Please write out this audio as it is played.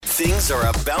Things are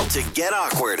about to get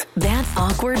awkward. That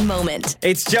awkward moment.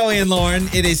 It's Joey and Lauren.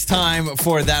 It is time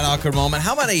for that awkward moment.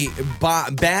 How about a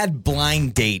bad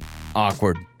blind date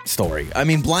awkward story? I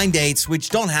mean, blind dates, which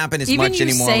don't happen as Even much you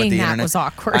anymore saying with the that internet. was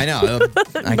awkward. I know.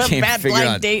 I But can't bad figure blind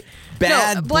out. date.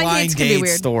 Bad No, blind dates can be date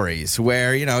weird. stories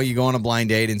where, you go on a blind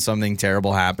date and something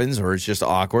terrible happens or it's just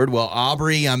awkward. Well,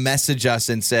 Aubrey messaged us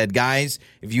and said, guys,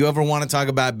 if you ever want to talk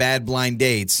about bad blind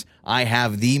dates, I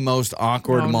have the most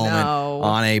awkward moment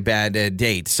on a bad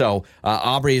date. So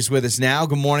Aubrey is with us now.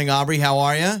 Good morning, Aubrey. How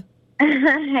are you?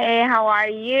 Hey, how are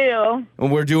you?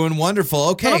 We're doing wonderful.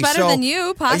 Okay, A little better than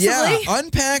you, possibly. Yeah,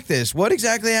 unpack this. What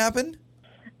exactly happened?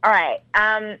 All right.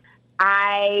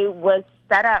 I was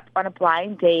set up on a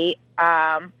blind date.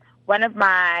 One of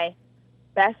my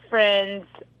best friend's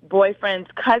boyfriend's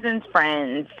cousin's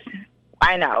friends.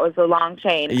 I know, it was a long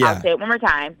chain. Yeah. I'll say it one more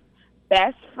time.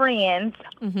 Best friend's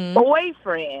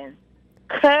boyfriend,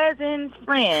 cousin's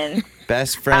friend.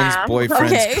 Best friend's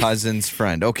boyfriend's Okay. cousin's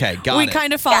friend. Okay, got We it.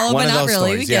 kind of follow, One but of not those really.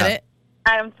 stories, We get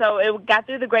yeah. it. So it got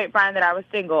through the grapevine that I was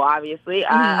single, obviously.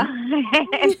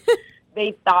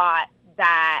 They thought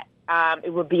that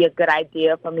it would be a good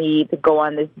idea for me to go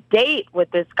on this date with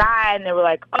this guy. And they were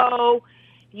like, oh,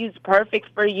 he's perfect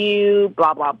for you,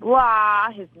 blah, blah,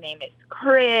 blah. His name is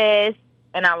Chris.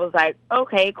 And I was like,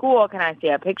 okay, cool. Can I see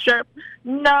a picture?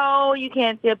 No, you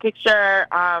can't see a picture.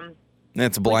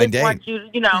 That's a We blind just date. want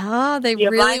you, Oh, they be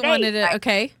a really blind date. wanted it. Like,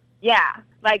 Okay. yeah,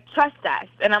 like, trust us.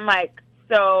 And I'm like,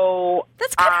 so...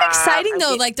 That's kind of exciting, I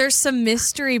though. get- Like, there's some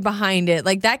mystery behind it.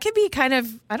 Like, that could be kind of,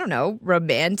 I don't know,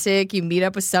 romantic. You meet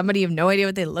up with somebody, you have no idea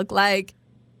what they look like.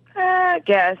 I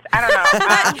guess. I don't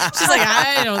know. She's like,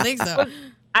 I don't think so.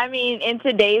 I mean, in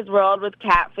today's world with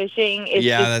catfishing, it's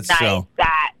Yeah, just that's nice true.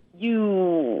 that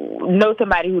you know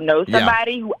somebody who knows Yeah.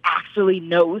 somebody who actually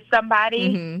knows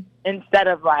somebody instead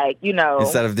of like,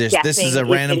 Instead of this is guessing a if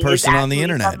random it is person on the actually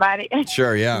internet. somebody.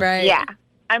 Sure, yeah. Right. Yeah.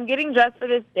 I'm getting dressed for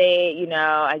this date,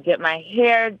 I get my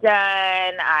hair done.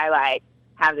 I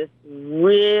have this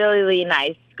really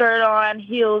nice skirt on,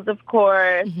 heels of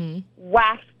course,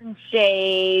 waxed and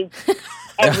shaved,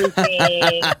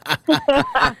 everything.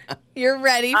 You're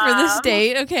ready for this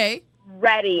date. Okay.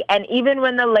 Ready. And even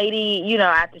when the lady,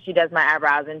 after she does my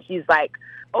eyebrows and she's like,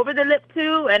 over the lip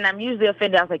too, and I'm usually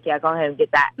offended, I was like, yeah, go ahead and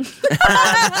get that.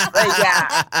 But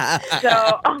yeah.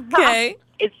 So Okay.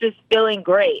 it's just feeling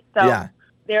great. So Yeah.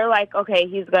 they're like, okay,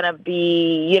 he's going to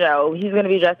be, he's going to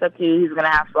be dressed up too. He's going to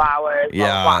have flowers. Blah,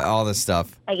 Yeah, blah, blah. all this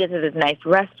stuff. I get to this nice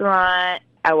restaurant.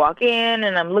 I walk in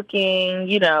and I'm looking,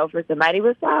 for somebody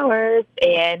with flowers.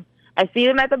 And I see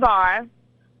them at the bar.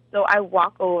 So I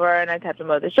walk over and I tap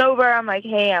them on the shoulder. I'm like,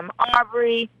 hey, I'm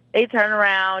Aubrey. They turn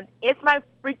around. It's my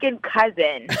freaking cousin.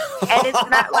 And it's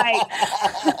not like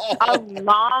a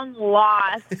long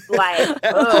lost,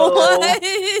 oh. What?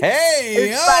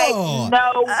 Hey, It's like,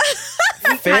 no. we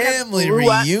kind of family grew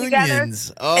up together.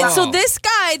 reunions. Oh. And so this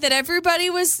guy that everybody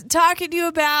was talking to you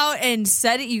about and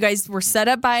said it, you guys were set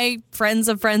up by friends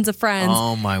of friends of friends.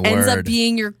 Oh, my Ends up word.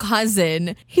 being your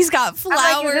cousin. He's got I'm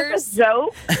like, flowers. is this a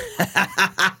joke?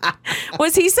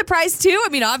 Was he surprised too? I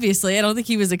mean, obviously, I don't think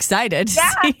he was excited. to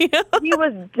Yeah. see you. He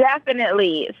was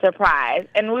definitely surprised.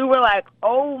 And we were like,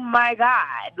 oh, my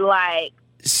God.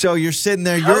 So you're sitting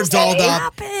there, you're did dolled it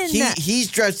up. happen? He's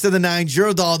dressed to the nines,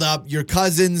 you're dolled up, you're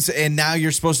cousins, and now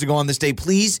you're supposed to go on this date.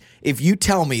 Please, if you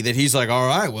tell me that he's like, all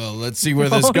right, well, let's see where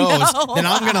this goes, no. then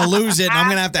I'm going to lose it and I'm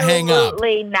going to have to hang up.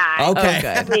 Absolutely not. Okay.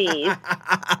 Okay. Please.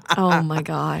 Oh my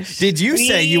gosh. Did you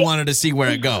say you wanted to see where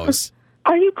it goes?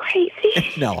 Are you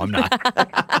crazy? No, I'm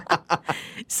not.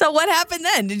 So what happened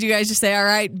then? Did you guys just say, all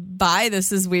right, bye,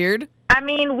 this is weird? I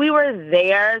mean, we were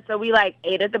there, so we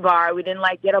ate at the bar. We didn't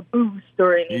get a boost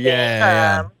or anything.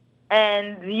 Yeah.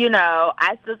 And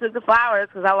I still took the flowers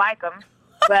because I like them.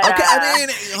 But Okay, I mean,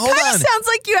 hold Kind on. of sounds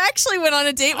like you actually went on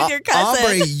a date with your cousin.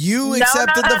 Aubrey, you No,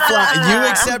 accepted no, the no, no, flowers. no, no, no. You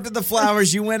accepted the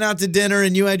flowers. You went out to dinner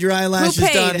and you had your eyelashes Who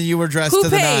paid? done and you were dressed Who to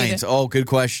the paid? nines. Oh, good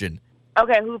question.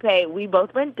 okay, who paid? We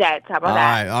both went dead. How about All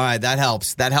that? right. That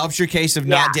helps. That helps your case of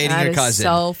not Yeah. dating That your is cousin.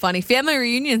 so funny. Family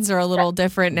reunions are a little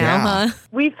different now, Yeah. huh?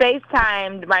 We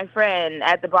FaceTimed my friend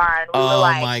at the bar, and we were Oh,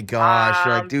 like, my gosh.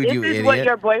 You're like, dude, this you is what idiot.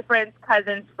 your boyfriend's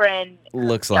cousin's friend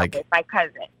Looks no, like. it's my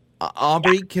cousin.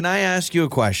 Aubrey, can I ask you a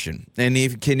question?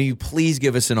 And can you please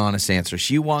give us an honest answer?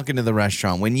 So you walk into the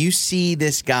restaurant. When you see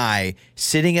this guy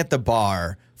sitting at the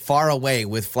bar far away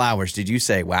with flowers, did you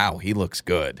say, wow, he looks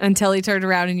good? Until he turned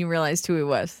around and you realized who he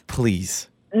was. Please.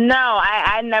 No,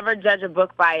 I never judge a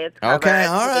book by its cover. Okay,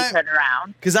 all until right. they turn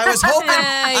around. Because I was hoping,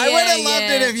 I would have loved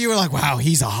yeah. it if you were like, wow,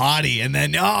 he's a hottie. And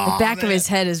then, The back of his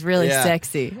head is really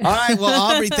sexy. All right. Well,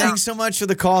 Aubrey, thanks so much for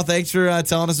the call. Thanks for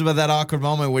telling us about that awkward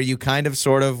moment where you kind of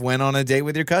sort of went on a date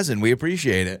with your cousin. We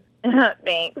appreciate it.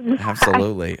 Thanks.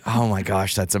 Absolutely. Oh my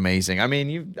gosh, that's amazing. I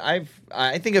mean,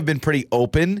 I think I've been pretty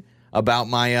open about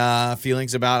my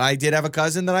feelings about. I did have a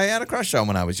cousin that I had a crush on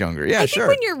when I was younger. Yeah, I sure.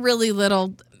 think when you're really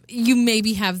little, you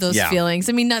maybe have those Yeah. feelings.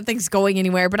 I mean, nothing's going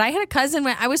anywhere, but I had a cousin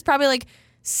when I was probably like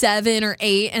 7 or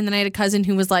 8, and then I had a cousin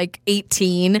who was like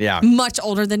 18, much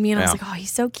older than me, and I was Yeah. like, oh,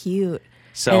 he's so cute.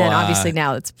 So, and then obviously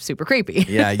now it's super creepy.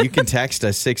 Yeah, you can text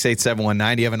us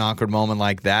 68719. Do you have an awkward moment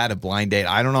like that, a blind date?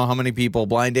 I don't know how many people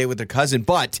blind date with their cousin,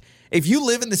 but if you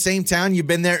live in the same town, you've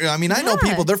been there. I mean, I know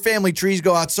people, their family trees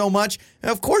go out so much.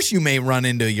 Of course you may run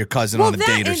into your cousin on a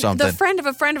date or something. The friend of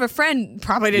a friend of a friend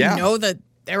probably didn't know that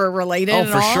they were related at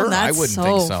for all. sure. That's I wouldn't so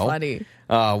think so. funny.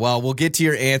 Well, we'll get to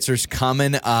your answers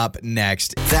coming up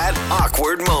next. That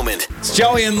awkward moment. It's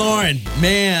Joey and Lauren.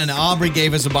 Man, Aubrey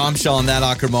gave us a bombshell in that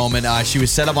awkward moment. She was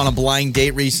set up on a blind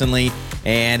date recently,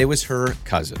 and it was her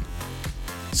cousin.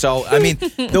 So, I mean,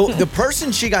 the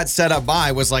person she got set up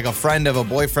by was like a friend of a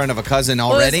boyfriend of a cousin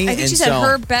already. I think she said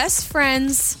her best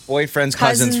friend's boyfriend's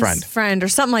cousin's friend or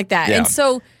something like that. Yeah. And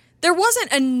so there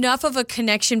wasn't enough of a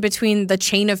connection between the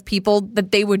chain of people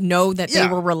that they would know that they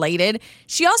were related.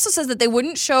 She also says that they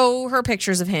wouldn't show her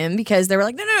pictures of him because they were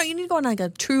like, no, you need to go on like a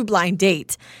true blind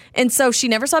date. And so she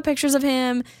never saw pictures of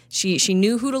him. She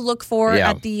knew who to look for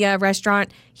at the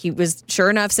restaurant. He was, sure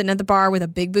enough, sitting at the bar with a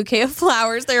big bouquet of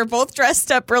flowers. They were both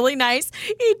dressed up really nice.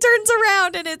 He turns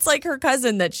around, and it's like her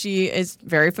cousin that she is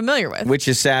very familiar with. Which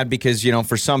is sad because, you know,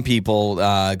 for some people,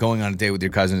 going on a date with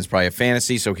your cousin is probably a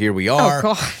fantasy. So here we are.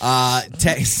 Oh,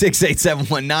 gosh.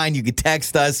 68719. You can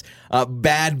text us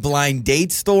bad blind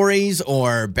date stories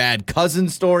or bad cousin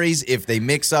stories. If they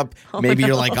mix up, maybe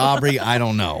you're like Aubrey. I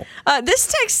don't know. This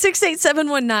text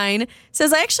 68719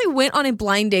 says, I actually went on a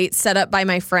blind date set up by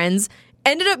my friends.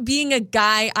 Ended up being a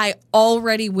guy I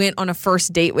already went on a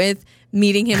first date with,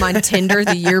 meeting him on Tinder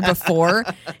the year before.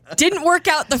 Didn't work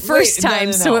out the first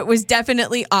time, so it was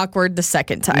definitely awkward the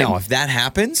second time. No, if that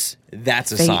happens,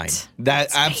 that's a sign.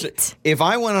 If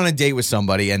I went on a date with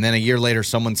somebody and then a year later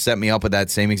someone set me up with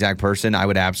that same exact person, I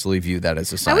would absolutely view that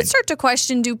as a sign. I would start to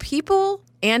question, do people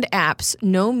and apps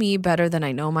know me better than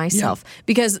I know myself?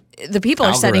 Because the people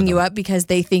are setting you up because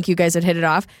they think you guys would hit it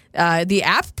off. The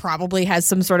app probably has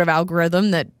some sort of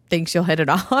algorithm that thinks you'll hit it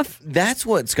off. That's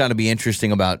what's got to be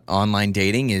interesting about online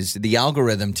dating is the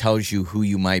algorithm tells you who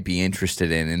you might be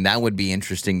interested in, and that would be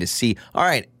interesting to see. All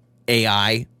right,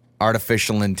 AI,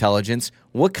 artificial intelligence,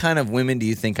 what kind of women do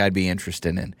you think I'd be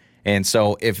interested in? And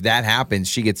so if that happens,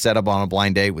 she gets set up on a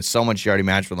blind date with someone she already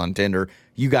matched with on Tinder,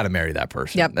 you got to marry that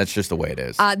person. Yep. That's just the way it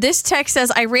is. This text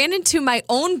says, I ran into my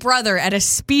own brother at a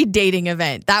speed dating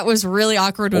event. That was really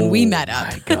awkward when we met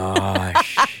up. Oh, my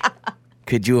gosh.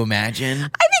 Could you imagine? I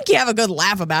think you have a good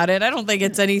laugh about it. I don't think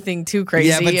it's anything too crazy.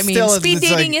 Yeah, but I mean, still, speed it's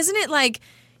dating, like, isn't it like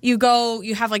you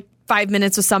have like 5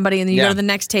 minutes with somebody and then you go to the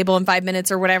next table in 5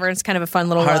 minutes or whatever. It's kind of a fun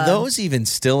little... Are those even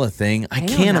still a thing? I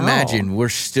can't know. imagine we're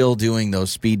still doing those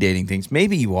speed dating things.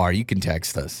 Maybe you are. You can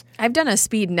text us. I've done a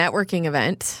speed networking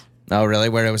event. Oh, really?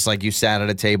 Where it was like you sat at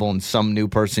a table and some new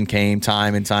person came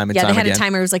time and time and Yeah, time they had again. a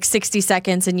timer. It was like 60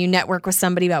 seconds and you network with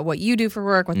somebody about what you do for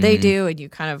work, what they do, and you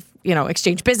kind of,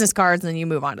 exchange business cards and then you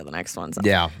move on to the next one. So.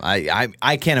 Yeah,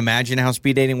 I can't imagine how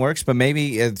speed dating works, but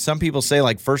maybe some people say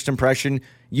like first impression,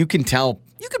 you could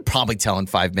probably tell in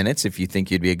 5 minutes if you think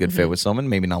you'd be a good fit with someone,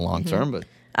 maybe not long term,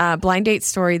 but... Blind date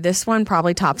story. This one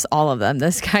probably tops all of them.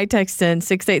 This guy texts in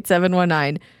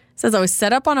 68719, says, I was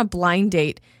set up on a blind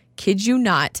date, kid you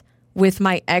not, with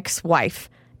my ex-wife.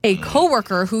 A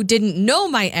coworker who didn't know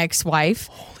my ex-wife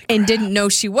and didn't know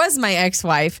she was my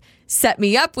ex-wife set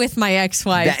me up with my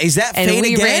ex-wife. Is that fate and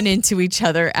we again? ran into each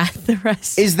other at the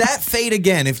restaurant. Is that fate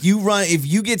again? If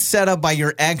you get set up by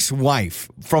your ex-wife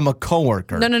from a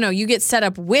coworker? No. You get set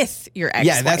up with your ex-wife.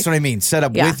 Yeah, that's what I mean. Set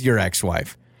up with your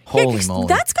ex-wife. Holy moly.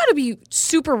 That's got to be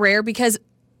super rare because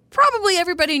probably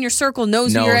everybody in your circle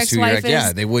knows who your ex-wife is.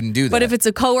 Yeah, they wouldn't do that. But if it's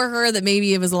a coworker that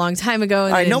maybe it was a long time ago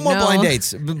and all right, no more know. blind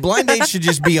dates. Blind dates should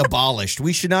just be abolished.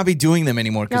 We should not be doing them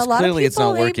anymore because clearly it's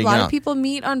not working out. A lot of people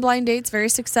meet on blind dates, very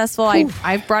successful.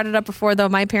 I've brought it up before, though.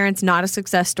 My parents, not a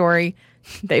success story.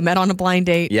 They met on a blind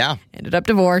date. Yeah. Ended up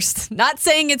divorced. Not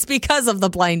saying it's because of the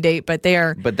blind date, but they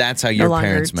are. But that's how your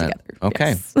parents met. Together.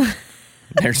 Okay.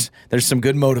 Yes. There's some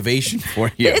good motivation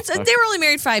for you. They were only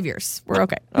married 5 years. We're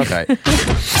okay. Okay.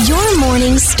 Your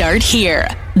mornings start here.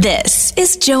 This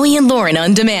is Joey and Lauren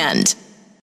on Demand.